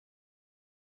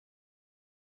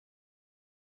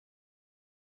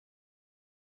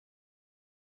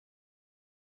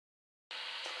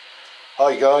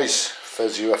Hi guys,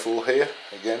 fezufo here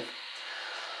again.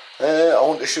 I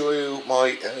want to show you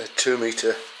my 2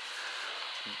 meter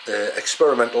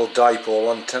experimental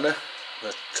dipole antenna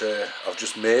that I've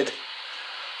just made.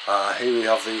 Here we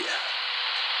have the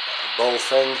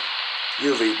Baofeng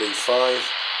UVB5.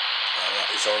 That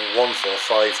is on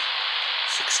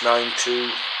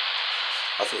 145692.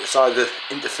 I think it's either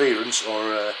interference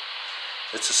or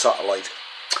it's a satellite.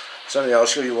 So anyway, I'll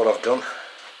show you what I've done.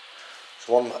 It's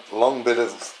one long bit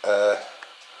of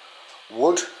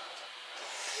wood.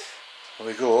 And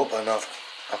we go up, and I've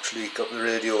actually got the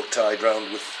radio tied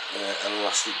round with an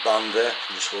elastic band there,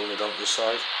 and just holding it onto the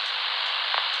side.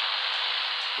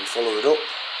 We follow it up.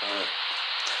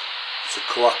 It's a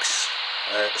coax,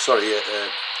 a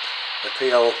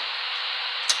PL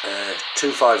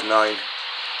 259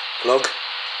 plug,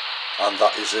 and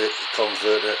that is a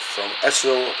converter from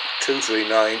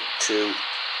SL239 to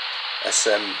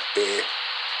SMA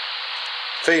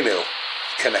female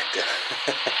connector.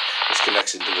 This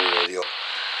connects into the radio.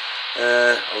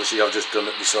 Obviously I've just done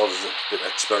it myself as a bit of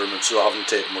experiment, so I haven't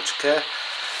taken much care.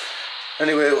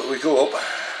 Anyway, we go up.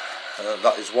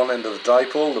 That is one end of the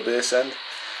dipole, the base end.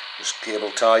 Just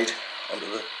cable tied onto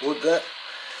the wood there.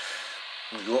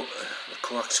 We go up, the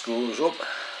coax goes up.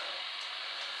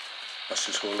 That's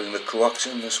just holding the coax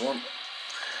in, this one.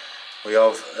 We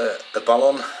have a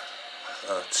ballon.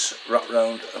 It's wrapped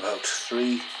round about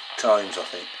 3 times, I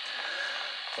think.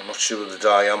 I'm not sure of the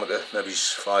diameter, maybe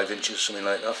 5 inches, something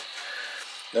like that.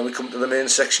 Then we come to the main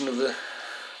section of the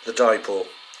dipole.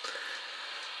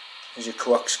 There's your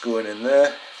coax going in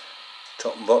there,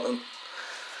 top and bottom,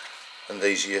 and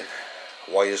these are your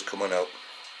wires coming out.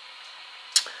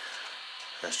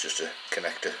 That's just a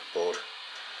connector board.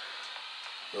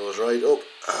 Goes right up,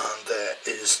 and there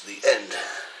is the end.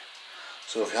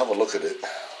 So if you have a look at it,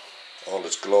 all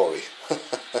its glory,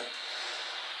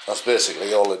 that's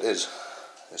basically all it is.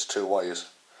 It's 2 wires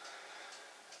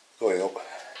going up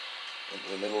into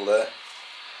the middle there,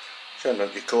 showing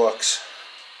out your coax,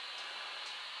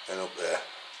 and up there.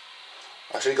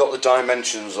 I actually got the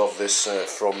dimensions of this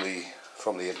from the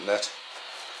internet,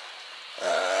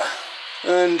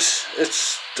 and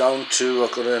it's down to,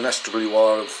 I've got an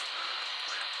SWR of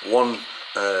 1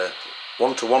 to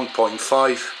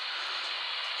 1.5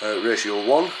 ratio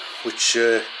 1, which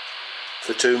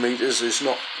for 2 meters is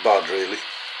not bad really.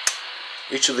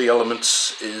 Each of the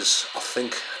elements is, I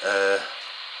think,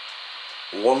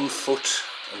 1 foot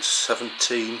and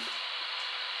 17,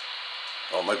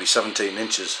 or maybe 17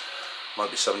 inches, might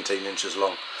be 17 inches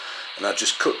long, and I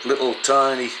just cut little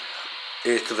tiny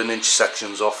 1/8 of an inch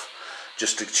sections off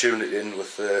just to tune it in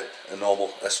with a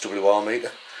normal SWR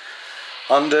meter.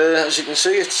 And as you can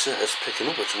see, it's picking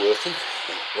up, it's working.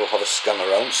 We'll have a scan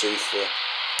around, see if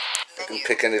I can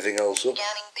pick anything else up.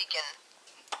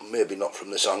 Maybe not from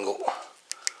this angle.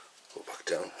 Go back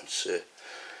down. It's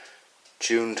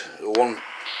tuned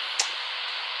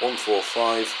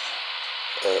 145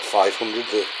 500,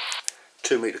 the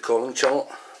 2 meter calling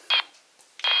channel.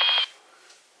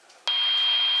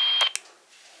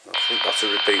 I think that's a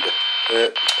repeater.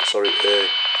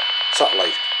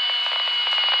 Satellite.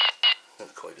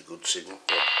 Quite a good signal.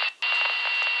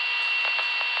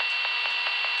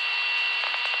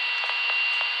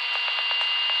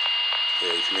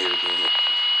 Yeah, you can hear it going up.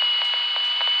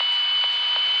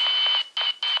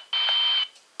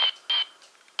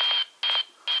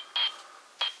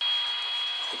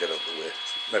 I'll get out of the way.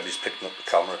 Maybe it's picking up the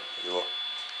camera as well.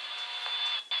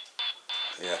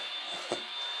 Yeah.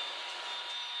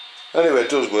 Anyway, it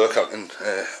does work. I can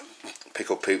pick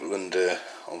up people and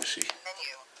obviously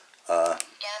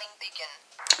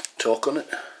talk on it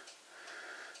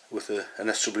with an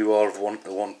SWR of 1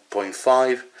 to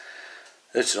 1.5.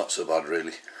 It's not so bad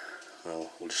really.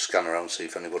 Well, we'll just scan around, see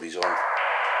if anybody's on.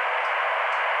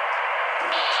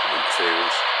 Some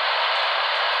interference.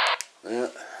 Yeah.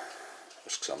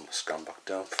 Just scan back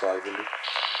down, 500.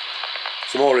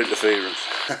 Some more interference.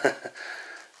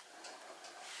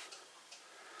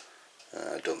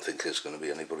 I don't think there's going to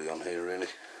be anybody on here really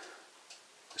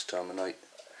this time of night.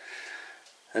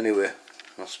 Anyway,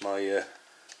 that's my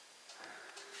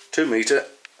 2 meter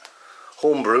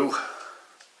homebrew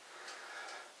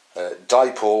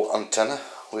dipole antenna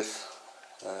with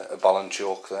a ball and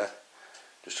choke there,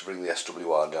 just to bring the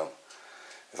SWR down.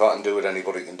 If I can do it,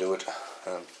 anybody can do it.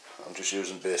 I'm just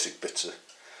using basic bits of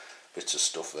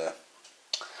stuff there.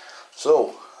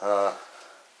 So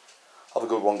have a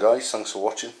good one guys, thanks for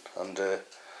watching, and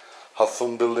have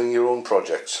fun building your own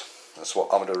projects. That's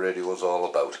what amateur radio is all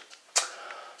about.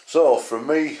 So from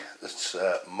me, it's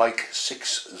Mike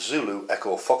 6 Zulu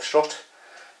Echo Foxtrot,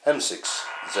 M6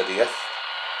 ZEF.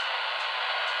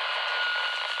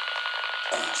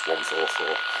 That's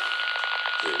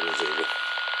 14400.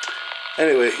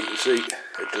 Anyway, you can see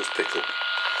it does pick up.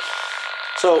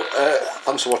 So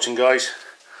thanks for watching, guys.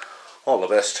 All the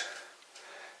best.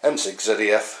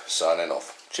 M6ZEF signing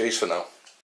off. Cheers for now.